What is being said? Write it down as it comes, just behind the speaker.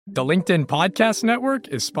The LinkedIn Podcast Network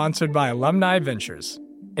is sponsored by Alumni Ventures.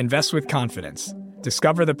 Invest with confidence.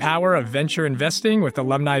 Discover the power of venture investing with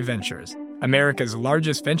Alumni Ventures, America's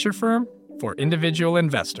largest venture firm for individual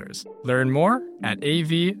investors. Learn more at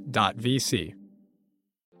av.vc.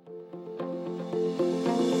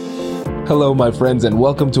 Hello, my friends, and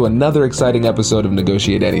welcome to another exciting episode of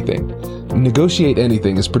Negotiate Anything. Negotiate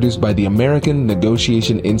Anything is produced by the American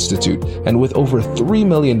Negotiation Institute, and with over 3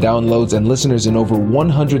 million downloads and listeners in over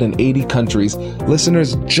 180 countries,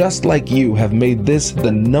 listeners just like you have made this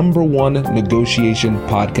the #1 negotiation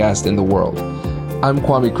podcast in the world. I'm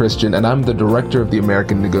Kwame Christian, and I'm the director of the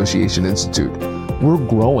American Negotiation Institute. We're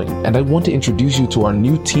growing, and I want to introduce you to our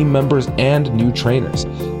new team members and new trainers.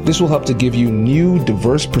 This will help to give you new,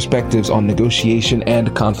 diverse perspectives on negotiation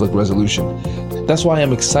and conflict resolution. That's why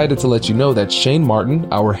I'm excited to let you know that Shane Martin,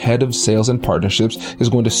 our head of sales and partnerships, is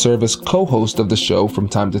going to serve as co-host of the show from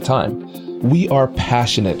time to time. We are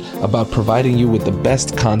passionate about providing you with the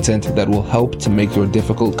best content that will help to make your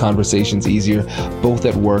difficult conversations easier, both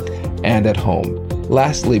at work and at home.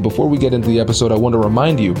 Lastly, before we get into the episode, I want to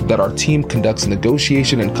remind you that our team conducts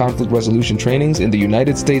negotiation and conflict resolution trainings in the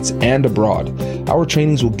United States and abroad. Our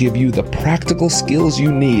trainings will give you the practical skills you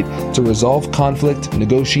need to resolve conflict,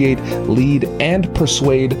 negotiate, lead, and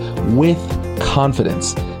persuade with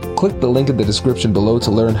confidence. Click the link in the description below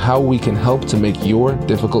to learn how we can help to make your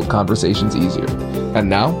difficult conversations easier. And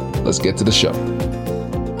now, let's get to the show.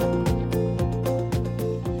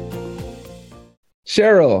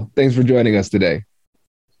 Cheryl, thanks for joining us today.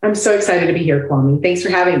 I'm so excited to be here, Kwame. Thanks for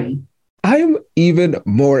having me. I'm even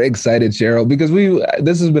more excited, Cheryl, because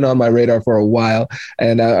this has been on my radar for a while,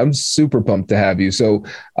 and I'm super pumped to have you. So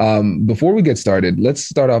before we get started, let's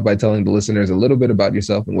start off by telling the listeners a little bit about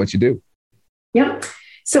yourself and what you do. Yep.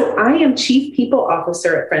 So I am Chief People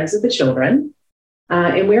Officer at Friends of the Children,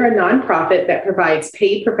 and we're a nonprofit that provides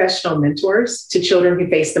paid professional mentors to children who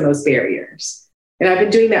face the most barriers. And I've been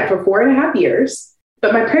doing that for 4.5 years.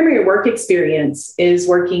 But my primary work experience is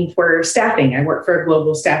working for staffing. I worked for a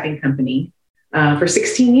global staffing company for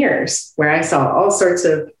 16 years, where I saw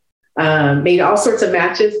made all sorts of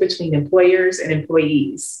matches between employers and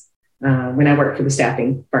employees when I worked for the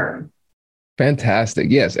staffing firm. Fantastic.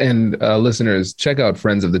 Yes. And listeners, check out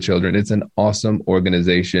Friends of the Children. It's an awesome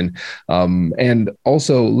organization. And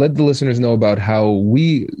also let the listeners know about how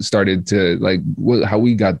we started to how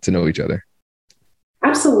we got to know each other.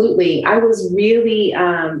 Absolutely. I was really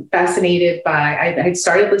fascinated by, I had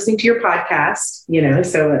started listening to your podcast,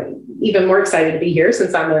 so even more excited to be here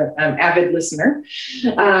since I'm an avid listener.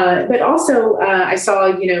 But also I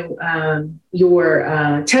saw,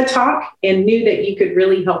 your TED Talk and knew that you could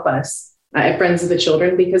really help us at Friends of the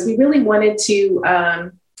Children, because we really wanted to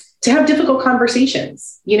have difficult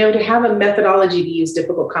conversations, to have a methodology to use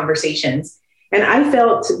difficult conversations. And I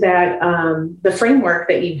felt that the framework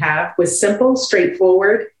that you have was simple,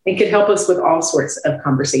 straightforward, and could help us with all sorts of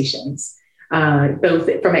conversations, both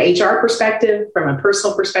from an HR perspective, from a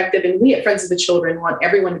personal perspective. And we at Friends of the Children want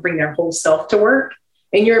everyone to bring their whole self to work.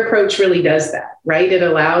 And your approach really does that, right? It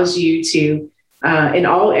allows you to, in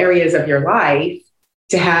all areas of your life,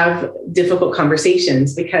 to have difficult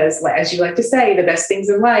conversations, because as you like to say, the best things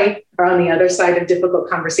in life are on the other side of difficult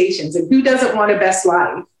conversations. And who doesn't want a best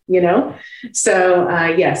life? So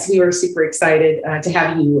yes, we were super excited to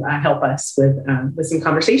have you help us with some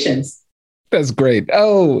conversations. That's great.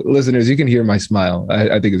 Oh, listeners, you can hear my smile.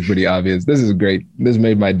 I think it's pretty obvious. This is great. This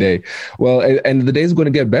made my day. Well, and the day is going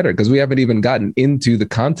to get better because we haven't even gotten into the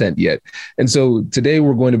content yet. And so today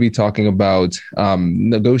we're going to be talking about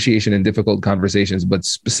negotiation and difficult conversations, but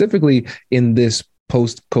specifically in this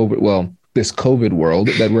post-COVID, this COVID world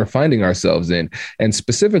that we're finding ourselves in, and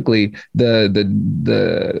specifically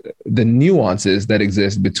the nuances that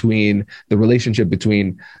exist between the relationship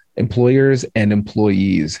between employers and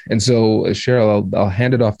employees. And so, Cheryl, I'll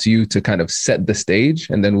hand it off to you to kind of set the stage,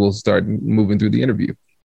 and then we'll start moving through the interview.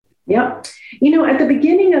 Yep. At the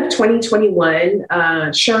beginning of 2021,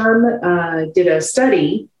 SHRM did a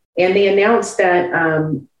study, and they announced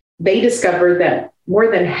that they discovered that more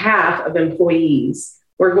than half of employees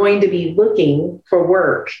we're going to be looking for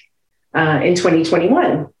work in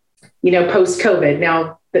 2021, post-COVID.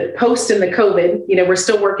 Now, the post and the COVID, we're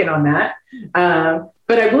still working on that.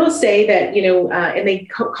 But I will say that, and they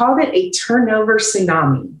called it a turnover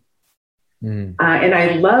tsunami. And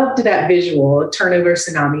I loved that visual, turnover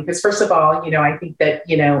tsunami, because first of all, I think that,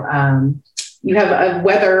 you have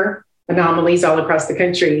weather anomalies all across the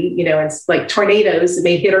country. It's like tornadoes, it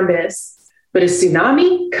may hit or miss. But a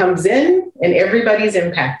tsunami comes in and everybody's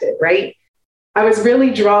impacted, right? I was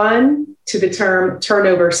really drawn to the term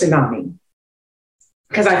turnover tsunami.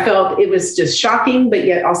 because I felt it was just shocking, but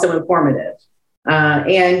yet also informative.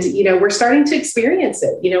 And, we're starting to experience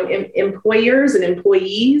it. Employers and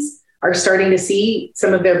employees are starting to see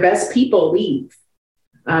some of their best people leave.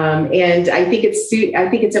 And I think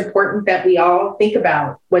it's important that we all think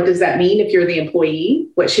about, what does that mean if you're the employee?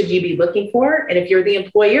 What should you be looking for? And if you're the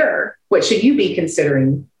employer, what should you be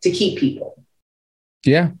considering to keep people?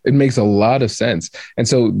 Yeah, it makes a lot of sense. And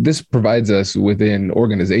so this provides us within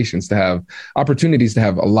organizations to have opportunities to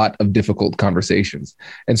have a lot of difficult conversations.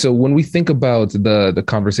 And so when we think about the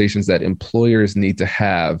conversations that employers need to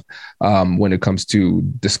have when it comes to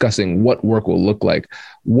discussing what work will look like,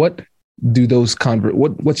 what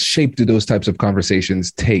shape do those types of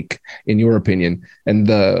conversations take, in your opinion?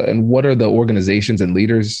 And what are the organizations and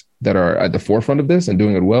leaders that are at the forefront of this and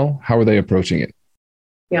doing it well? How are they approaching it?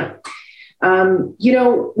 Yeah.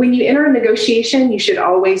 When you enter a negotiation, you should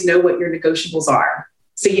always know what your negotiables are.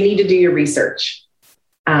 So you need to do your research.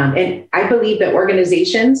 And I believe that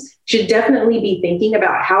organizations should definitely be thinking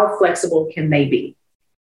about how flexible can they be.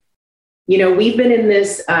 We've been in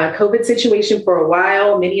this COVID situation for a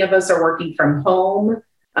while. Many of us are working from home.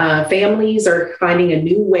 Families are finding a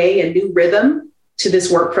new way, a new rhythm to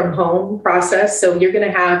this work from home process. So you're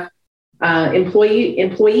going to have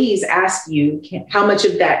employees ask you how much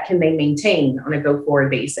of that can they maintain on a go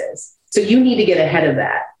forward basis. So you need to get ahead of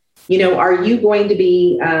that. Are you going to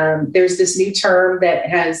be, there's this new term that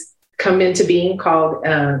has come into being called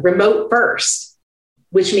remote first,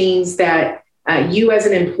 which means that you as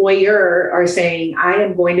an employer are saying, I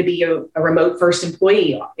am going to be a remote first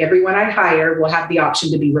employee. Everyone I hire will have the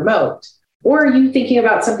option to be remote. Or are you thinking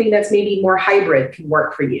about something that's maybe more hybrid can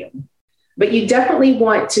work for you? But you definitely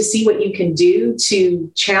want to see what you can do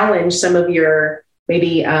to challenge some of your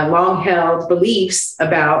maybe long-held beliefs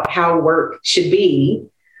about how work should be,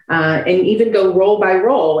 and even go role by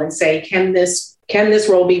role and say, can this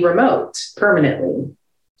role be remote permanently?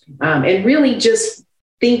 And really just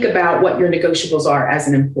think about what your negotiables are as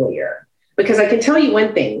an employer. Because I can tell you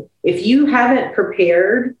one thing, if you haven't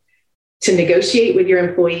prepared to negotiate with your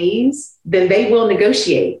employees, then they will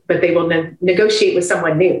negotiate, but they will negotiate with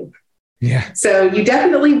someone new. Yeah. So you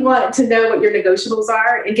definitely want to know what your negotiables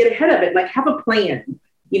are and get ahead of it. Like, have a plan,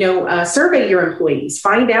 survey your employees,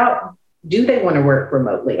 find out, do they want to work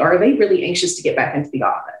remotely? Or are they really anxious to get back into the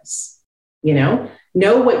office?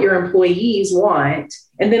 Know what your employees want,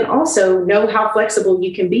 and then also know how flexible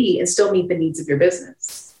you can be and still meet the needs of your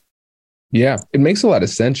business. Yeah, it makes a lot of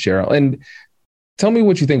sense, Cheryl. And tell me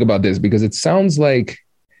what you think about this, because it sounds like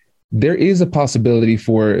there is a possibility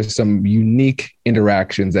for some unique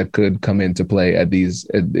interactions that could come into play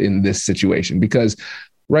in this situation, because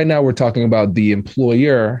right now we're talking about the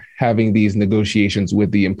employer having these negotiations with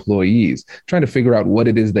the employees, trying to figure out what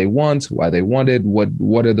it is they want, why they want it,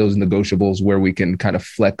 what are those negotiables where we can kind of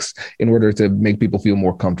flex in order to make people feel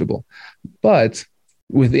more comfortable. But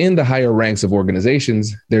within the higher ranks of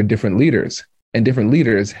organizations, there are different leaders. And different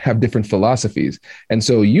leaders have different philosophies. And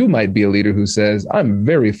so you might be a leader who says, I'm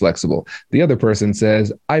very flexible. The other person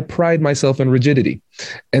says, I pride myself in rigidity.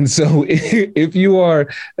 And so if you are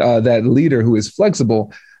that leader who is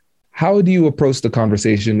flexible, how do you approach the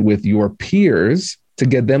conversation with your peers to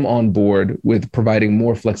get them on board with providing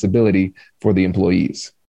more flexibility for the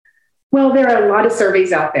employees? Well, there are a lot of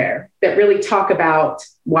surveys out there that really talk about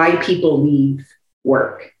why people leave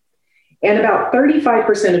work. And about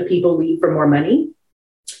 35% of people leave for more money,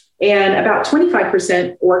 and about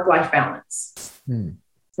 25% work-life balance,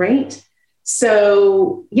 right?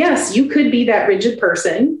 So yes, you could be that rigid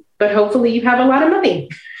person, but hopefully you have a lot of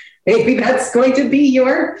money. Maybe that's going to be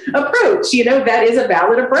your approach. That is a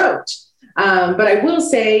valid approach. But I will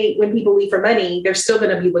say, when people leave for money, they're still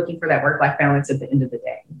going to be looking for that work-life balance at the end of the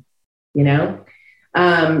day.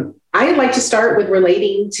 I'd like to start with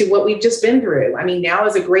relating to what we've just been through. I mean, now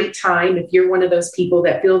is a great time if you're one of those people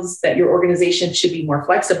that feels that your organization should be more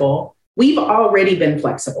flexible. We've already been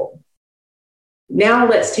flexible. Now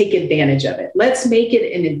let's take advantage of it. Let's make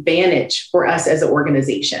it an advantage for us as an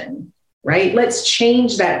organization, right? Let's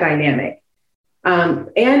change that dynamic. And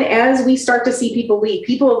as we start to see people leave,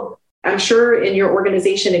 I'm sure in your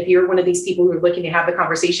organization, if you're one of these people who are looking to have the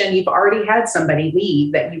conversation, you've already had somebody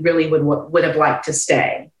leave that you really would have liked to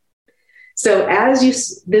stay. So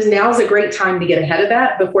this now is a great time to get ahead of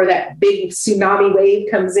that before that big tsunami wave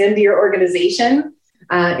comes into your organization.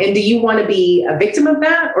 And do you want to be a victim of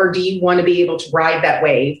that, or do you want to be able to ride that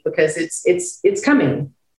wave because it's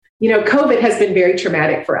coming? COVID has been very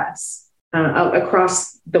traumatic for us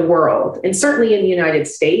across the world, and certainly in the United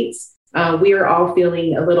States, we are all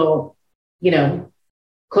feeling a little,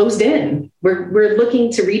 closed in. We're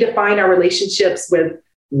looking to redefine our relationships with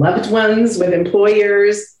loved ones, with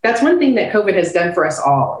employers. That's one thing that COVID has done for us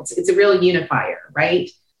all. It's a real unifier, right?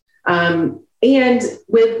 And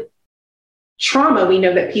with trauma, we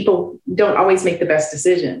know that people don't always make the best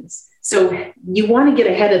decisions. So you want to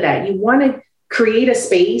get ahead of that. You want to create a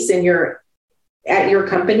space at your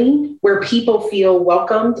company where people feel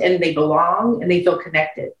welcomed and they belong and they feel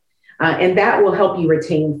connected. And that will help you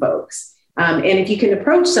retain folks. And if you can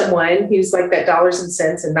approach someone who's like that dollars and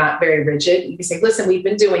cents and not very rigid, you can say, listen, we've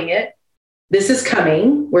been doing it. This is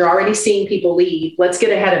coming. We're already seeing people leave. Let's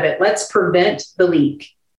get ahead of it. Let's prevent the leak.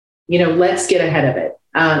 Let's get ahead of it.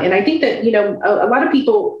 And I think that, a lot of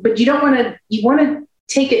people, but you want to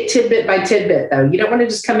take it tidbit by tidbit, though. You don't want to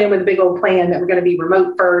just come in with a big old plan that we're going to be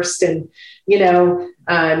remote first and,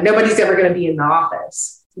 nobody's ever going to be in the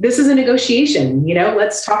office. This is a negotiation.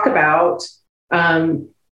 Let's talk about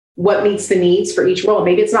what meets the needs for each role.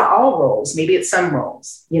 Maybe it's not all roles. Maybe it's some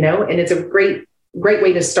roles, and it's a great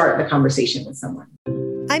way to start the conversation with someone.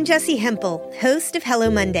 I'm Jessie Hempel, host of Hello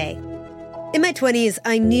Monday. In my 20s,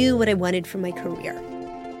 I knew what I wanted from my career.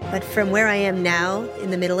 But from where I am now,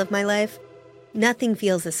 in the middle of my life, nothing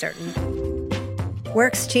feels as certain.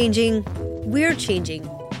 Work's changing, we're changing,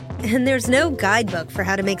 and there's no guidebook for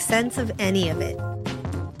how to make sense of any of it.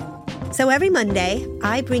 So every Monday,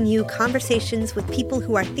 I bring you conversations with people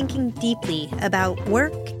who are thinking deeply about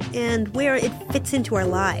work and where it fits into our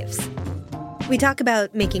lives. We talk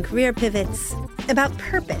about making career pivots, about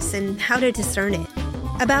purpose and how to discern it,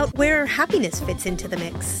 about where happiness fits into the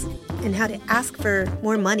mix, and how to ask for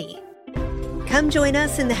more money. Come join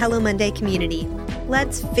us in the Hello Monday community.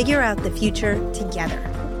 Let's figure out the future together.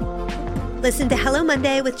 Listen to Hello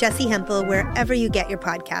Monday with Jessie Hempel wherever you get your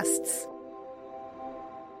podcasts.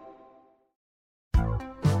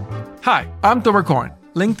 Hi, I'm Tomer Cohen,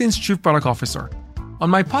 LinkedIn's Chief Product Officer. On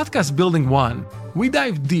my podcast, Building One, we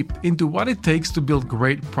dive deep into what it takes to build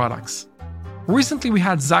great products. Recently, we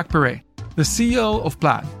had Zach Perret, the CEO of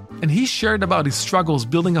Plaid, and he shared about his struggles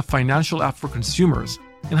building a financial app for consumers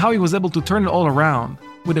and how he was able to turn it all around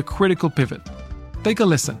with a critical pivot. Take a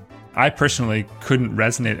listen. I personally couldn't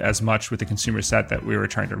resonate as much with the consumer set that we were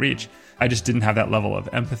trying to reach. I just didn't have that level of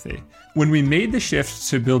empathy. When we made the shift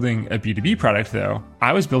to building a B2B product, though,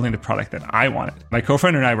 I was building the product that I wanted. My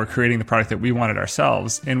co-founder and I were creating the product that we wanted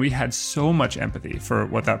ourselves, and we had so much empathy for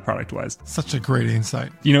what that product was. Such a great insight.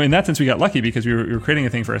 In that sense, we got lucky because we were creating a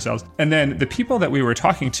thing for ourselves. And then the people that we were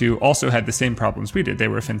talking to also had the same problems we did. They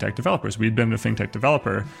were fintech developers. We'd been a fintech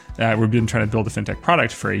developer. We've been trying to build a fintech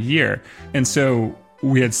product for a year. And so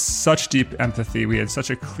we had such deep empathy. We had such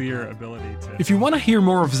a clear ability to... If you want to hear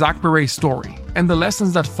more of Zach Perret's story and the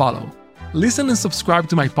lessons that follow, listen and subscribe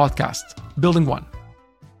to my podcast, Building One.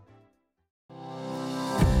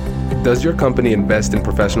 Does your company invest in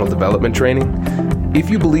professional development training? If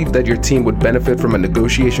you believe that your team would benefit from a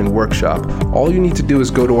negotiation workshop, all you need to do is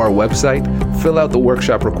go to our website, fill out the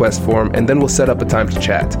workshop request form, and then we'll set up a time to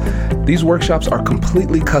chat. These workshops are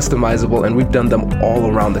completely customizable, and we've done them all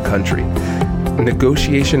around the country.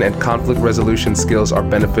 Negotiation and conflict resolution skills are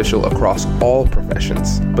beneficial across all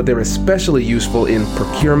professions, but they're especially useful in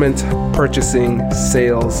procurement, purchasing,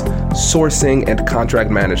 sales, sourcing, and contract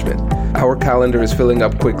management. Our calendar is filling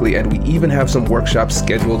up quickly, and we even have some workshops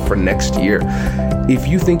scheduled for next year. If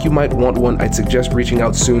you think you might want one, I'd suggest reaching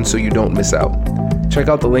out soon so you don't miss out. Check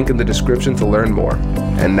out the link in the description to learn more.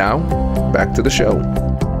 And now, back to the show.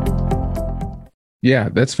 Yeah,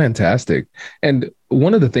 that's fantastic. And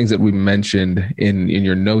one of the things that we mentioned in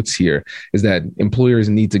your notes here is that employers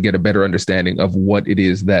need to get a better understanding of what it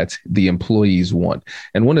is that the employees want.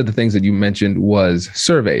 And one of the things that you mentioned was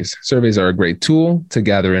surveys. Surveys are a great tool to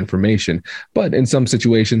gather information, but in some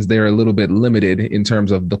situations, they're a little bit limited in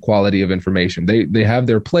terms of the quality of information. They have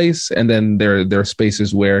their place, and then there are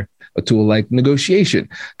spaces where a tool like negotiation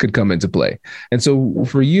could come into play. And so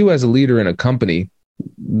for you as a leader in a company,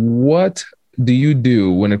 what do you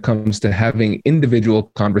do when it comes to having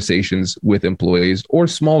individual conversations with employees or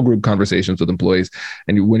small group conversations with employees,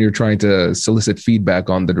 and when you're trying to solicit feedback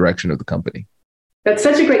on the direction of the company? That's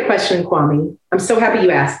such a great question, Kwame. I'm so happy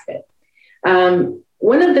you asked it.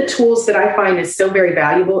 One of the tools that I find is so very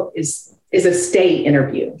valuable is a stay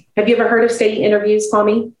interview. Have you ever heard of stay interviews,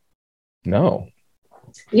 Kwame? No.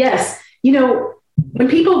 Yes. When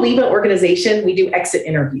people leave an organization, we do exit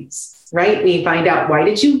interviews. Right? We find out, why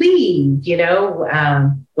did you leave?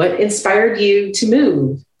 What inspired you to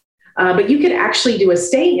move? But you could actually do a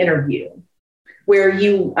stay interview where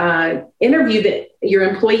you interview your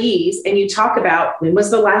employees and you talk about, when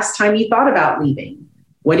was the last time you thought about leaving?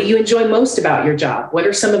 What do you enjoy most about your job? What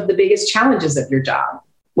are some of the biggest challenges of your job?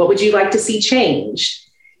 What would you like to see change?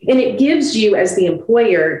 And it gives you, as the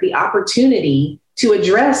employer, the opportunity to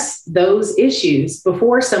address those issues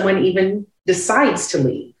before someone even decides to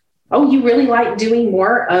leave. Oh, you really like doing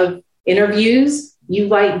more of interviews? You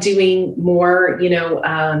like doing more,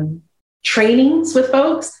 trainings with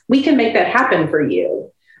folks? We can make that happen for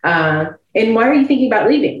you. And why are you thinking about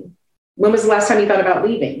leaving? When was the last time you thought about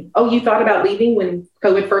leaving? Oh, you thought about leaving when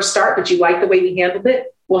COVID first started, but you liked the way we handled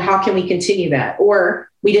it? Well, how can we continue that? Or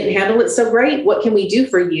we didn't handle it so great. What can we do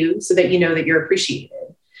for you so that you know that you're appreciated?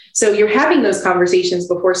 So you're having those conversations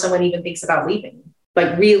before someone even thinks about leaving,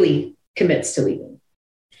 like really commits to leaving.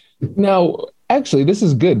 Now, actually, this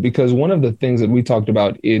is good because one of the things that we talked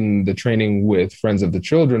about in the training with Friends of the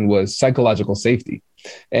Children was psychological safety.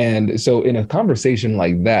 And so in a conversation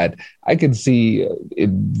like that, I could see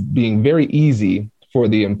it being very easy for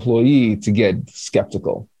the employee to get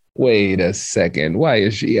skeptical. Wait a second. Why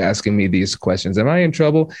is she asking me these questions? Am I in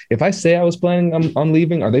trouble? If I say I was planning on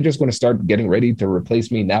leaving, are they just going to start getting ready to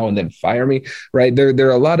replace me now and then fire me? Right. There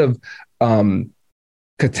are a lot of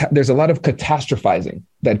there's a lot of catastrophizing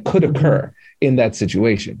that could occur in that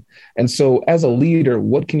situation. And so as a leader,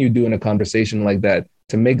 what can you do in a conversation like that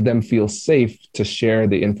to make them feel safe to share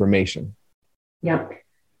the information? Yeah.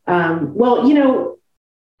 Well,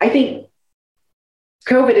 I think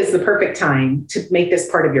COVID is the perfect time to make this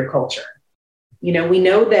part of your culture. We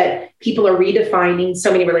know that people are redefining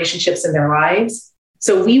so many relationships in their lives.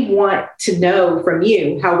 So we want to know from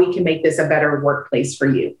you how we can make this a better workplace for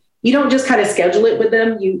you. You don't just kind of schedule it with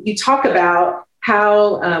them. You talk about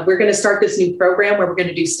how we're going to start this new program where we're going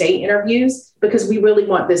to do state interviews because we really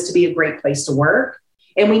want this to be a great place to work.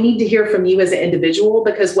 And we need to hear from you as an individual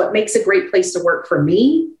because what makes a great place to work for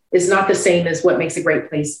me is not the same as what makes a great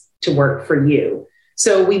place to work for you.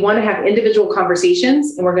 So we want to have individual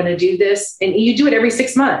conversations, and we're going to do this. And you do it every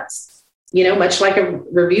 6 months, much like a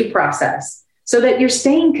review process, so that you're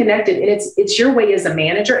staying connected. And it's your way as a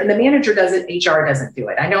manager, and the manager does it. HR doesn't do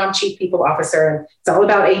it. I know I'm chief people officer and it's all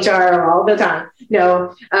about HR all the time.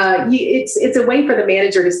 No, it's a way for the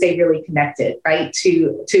manager to stay really connected, right,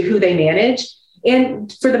 to who they manage.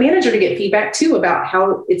 And for the manager to get feedback too about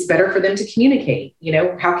how it's better for them to communicate.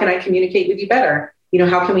 How can I communicate with you better?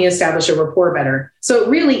 How can we establish a rapport better? So it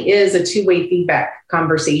really is a two-way feedback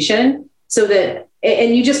conversation so that,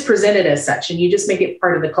 and you just present it as such, and you just make it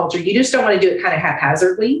part of the culture. You just don't want to do it kind of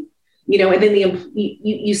haphazardly, and then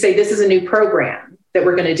you say, this is a new program that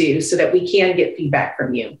we're going to do so that we can get feedback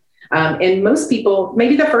from you. And most people,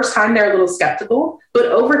 maybe the first time they're a little skeptical, but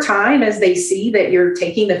over time, as they see that you're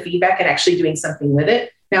taking the feedback and actually doing something with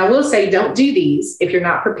it. Now, I will say, don't do these if you're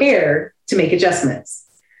not prepared to make adjustments,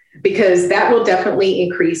 because that will definitely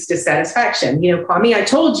increase dissatisfaction. Kwame, I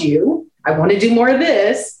told you I want to do more of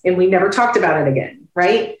this, and we never talked about it again,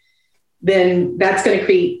 right? Then that's going to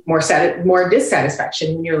create more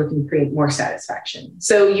dissatisfaction when you're looking to create more satisfaction.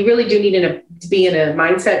 So you really do need to be in a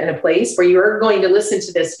mindset and a place where you are going to listen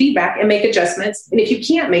to this feedback and make adjustments. And if you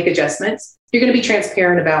can't make adjustments, you're going to be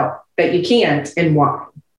transparent about that you can't and why.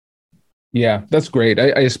 Yeah, that's great.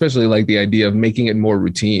 I especially like the idea of making it more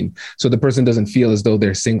routine so the person doesn't feel as though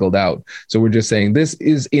they're singled out. So we're just saying this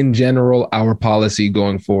is in general our policy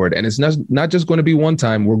going forward. And it's not just going to be one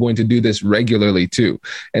time. We're going to do this regularly too.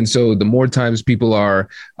 And so the more times people are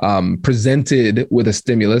presented with a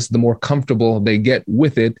stimulus, the more comfortable they get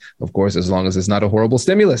with it. Of course, as long as it's not a horrible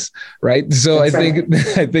stimulus, right? So I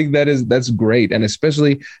think that's great. And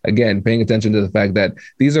especially, again, paying attention to the fact that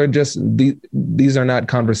these are not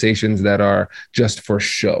conversations that are just for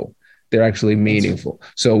show. They're actually meaningful.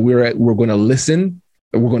 So we're going to listen.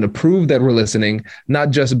 We're going to prove that we're listening,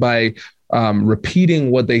 not just by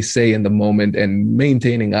repeating what they say in the moment and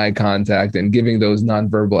maintaining eye contact and giving those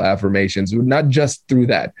nonverbal affirmations. Not just through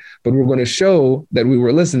that, but we're going to show that we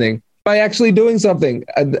were listening by actually doing something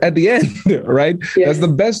at the end, right? Yes. That's the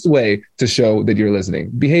best way to show that you're listening.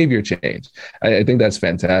 Behavior change. I think that's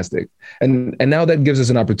fantastic. And now that gives us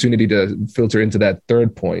an opportunity to filter into that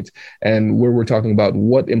third point, and where we're talking about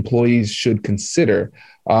what employees should consider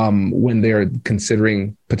when they're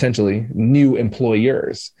considering potentially new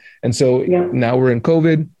employers. And so Now we're in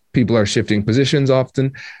COVID. People are shifting positions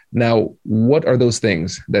often. Now, what are those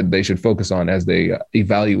things that they should focus on as they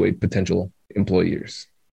evaluate potential employers?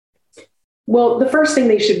 Well, the first thing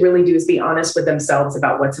they should really do is be honest with themselves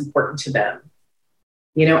about what's important to them.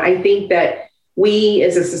 I think that we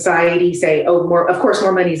as a society say, of course,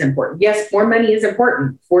 more money is important. Yes, more money is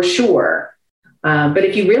important for sure. But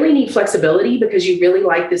if you really need flexibility because you really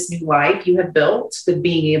like this new life you have built with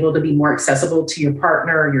being able to be more accessible to your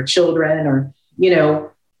partner or your children, or,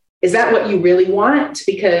 is that what you really want?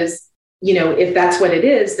 Because, if that's what it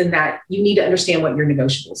is, then that you need to understand what your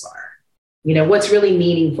negotiables are, what's really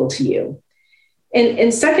meaningful to you.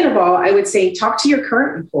 And second of all, I would say talk to your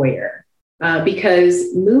current employer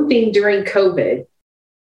because moving during COVID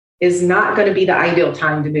is not going to be the ideal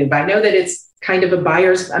time to move. I know that it's kind of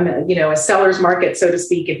a seller's market, so to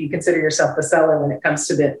speak, if you consider yourself the seller when it comes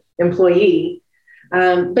to the employee.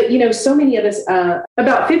 But, so many of us,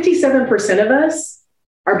 about 57% of us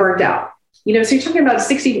are burnt out. So you're talking about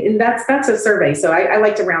 60, and that's a survey. So I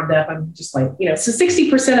like to round up. I'm just like, so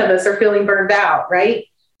 60% of us are feeling burned out, right?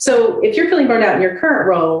 So if you're feeling burned out in your current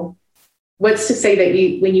role, what's to say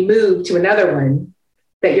that when you move to another one,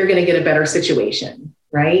 that you're going to get a better situation,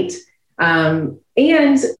 right? And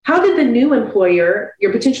how did the new employer,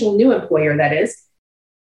 your potential new employer, that is,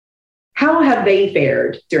 how have they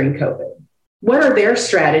fared during COVID? What are their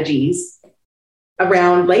strategies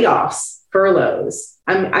around layoffs, furloughs?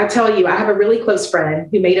 I tell you, I have a really close friend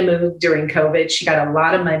who made a move during COVID. She got a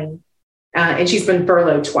lot of money and she's been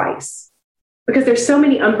furloughed twice because there's so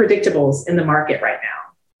many unpredictables in the market right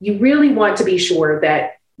now. You really want to be sure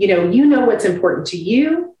that, you know what's important to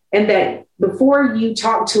you, and that before you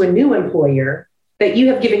talk to a new employer, that you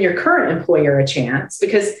have given your current employer a chance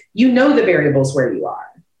because you know the variables where you are.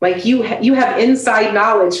 Like you have inside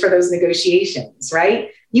knowledge for those negotiations, right?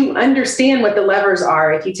 You understand what the levers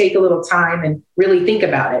are if you take a little time and really think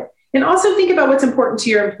about it. And also think about what's important to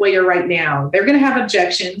your employer right now. They're going to have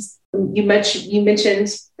objections. You mentioned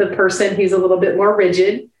the person who's a little bit more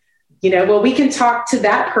rigid. Well, we can talk to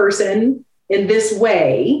that person in this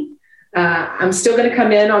way. I'm still going to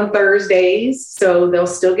come in on Thursdays, so they'll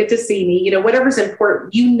still get to see me. Whatever's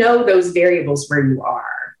important, those variables where you are.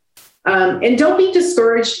 And don't be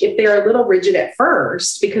discouraged if they're a little rigid at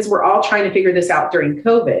first, because we're all trying to figure this out during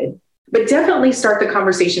COVID, but definitely start the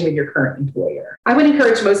conversation with your current employer. I would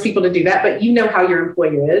encourage most people to do that, but you know how your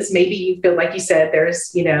employer is. Maybe you feel like you said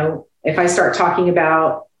there's, if I start talking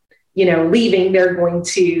about, leaving, they're going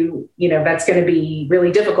to, that's going to be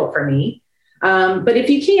really difficult for me. But if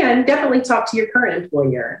you can, definitely talk to your current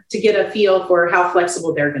employer to get a feel for how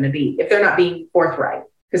flexible they're going to be if they're not being forthright.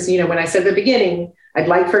 Because, when I said at the beginning, I'd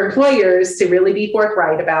like for employers to really be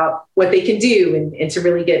forthright about what they can do and to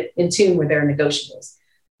really get in tune with their negotiables.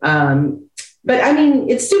 But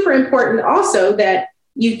it's super important also that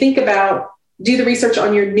you think about, do the research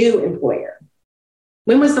on your new employer.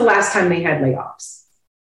 When was the last time they had layoffs?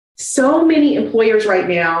 So many employers right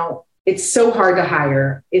now, it's so hard to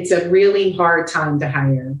hire. It's a really hard time to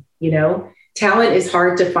hire. Talent is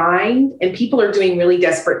hard to find and people are doing really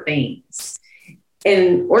desperate things.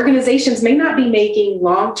 And organizations may not be making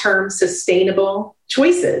long-term sustainable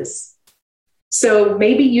choices. So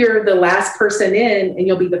maybe you're the last person in and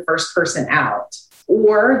you'll be the first person out,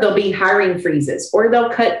 or there'll be hiring freezes, or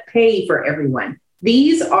they'll cut pay for everyone.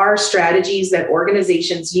 These are strategies that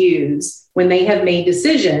organizations use when they have made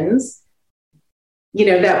decisions,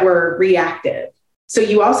 that were reactive. So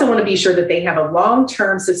you also want to be sure that they have a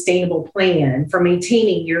long-term sustainable plan for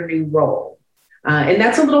maintaining your new role. And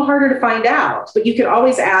that's a little harder to find out, but you could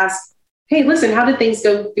always ask, hey, listen, how did things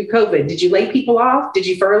go through COVID? Did you lay people off? Did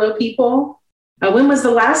you furlough people? When was the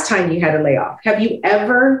last time you had a layoff? Have you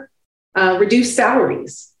ever reduced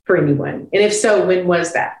salaries for anyone? And if so, when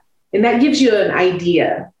was that? And that gives you an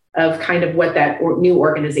idea of kind of what that new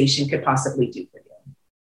organization could possibly do for you.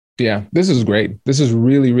 Yeah, this is great. This is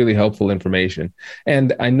really, really helpful information.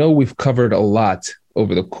 And I know we've covered a lot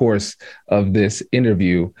over the course of this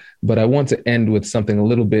interview, but I want to end with something a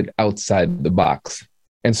little bit outside the box.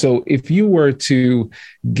 And so if you were to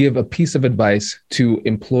give a piece of advice to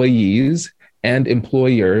employees and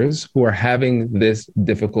employers who are having this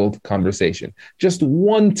difficult conversation, just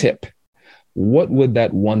one tip, what would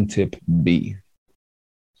that one tip be?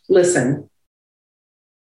 Listen.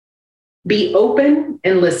 Be open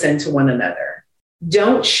and listen to one another.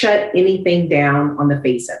 Don't shut anything down on the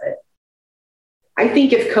face of it. I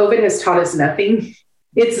think if COVID has taught us nothing,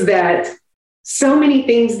 it's that so many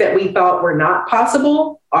things that we thought were not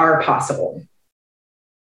possible are possible,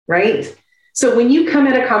 right? So when you come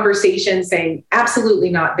at a conversation saying,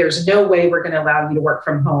 absolutely not, there's no way we're going to allow you to work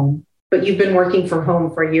from home, but you've been working from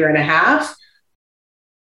home for a year and a half,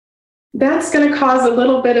 that's going to cause a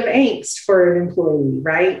little bit of angst for an employee,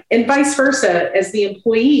 right? And vice versa, as the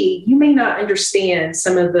employee, you may not understand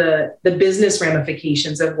some of the business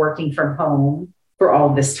ramifications of working from home for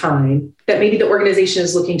all this time, that maybe the organization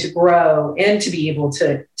is looking to grow and to be able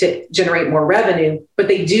to generate more revenue, but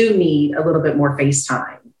they do need a little bit more face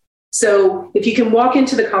time. So if you can walk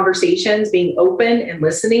into the conversations being open and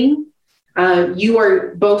listening,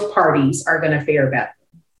 both parties are going to fare better.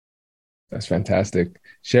 That's fantastic.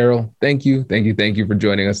 Cheryl, thank you for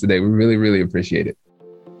joining us today. We really, really appreciate it.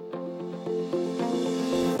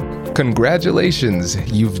 Congratulations!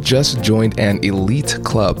 You've just joined an elite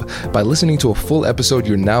club. By listening to a full episode,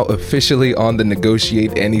 you're now officially on the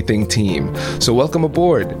Negotiate Anything team. So welcome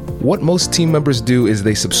aboard. What most team members do is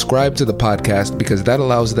they subscribe to the podcast because that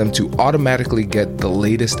allows them to automatically get the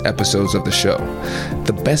latest episodes of the show.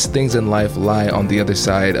 The best things in life lie on the other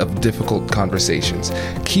side of difficult conversations.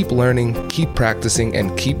 Keep learning, keep practicing,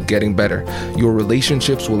 and keep getting better. Your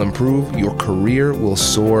relationships will improve, your career will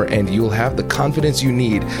soar, and you'll have the confidence you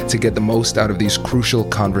need to get the most out of these crucial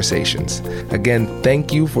conversations. Again,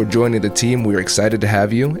 thank you for joining the team. We're excited to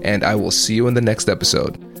have you, and I will see you in the next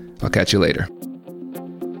episode. I'll catch you later.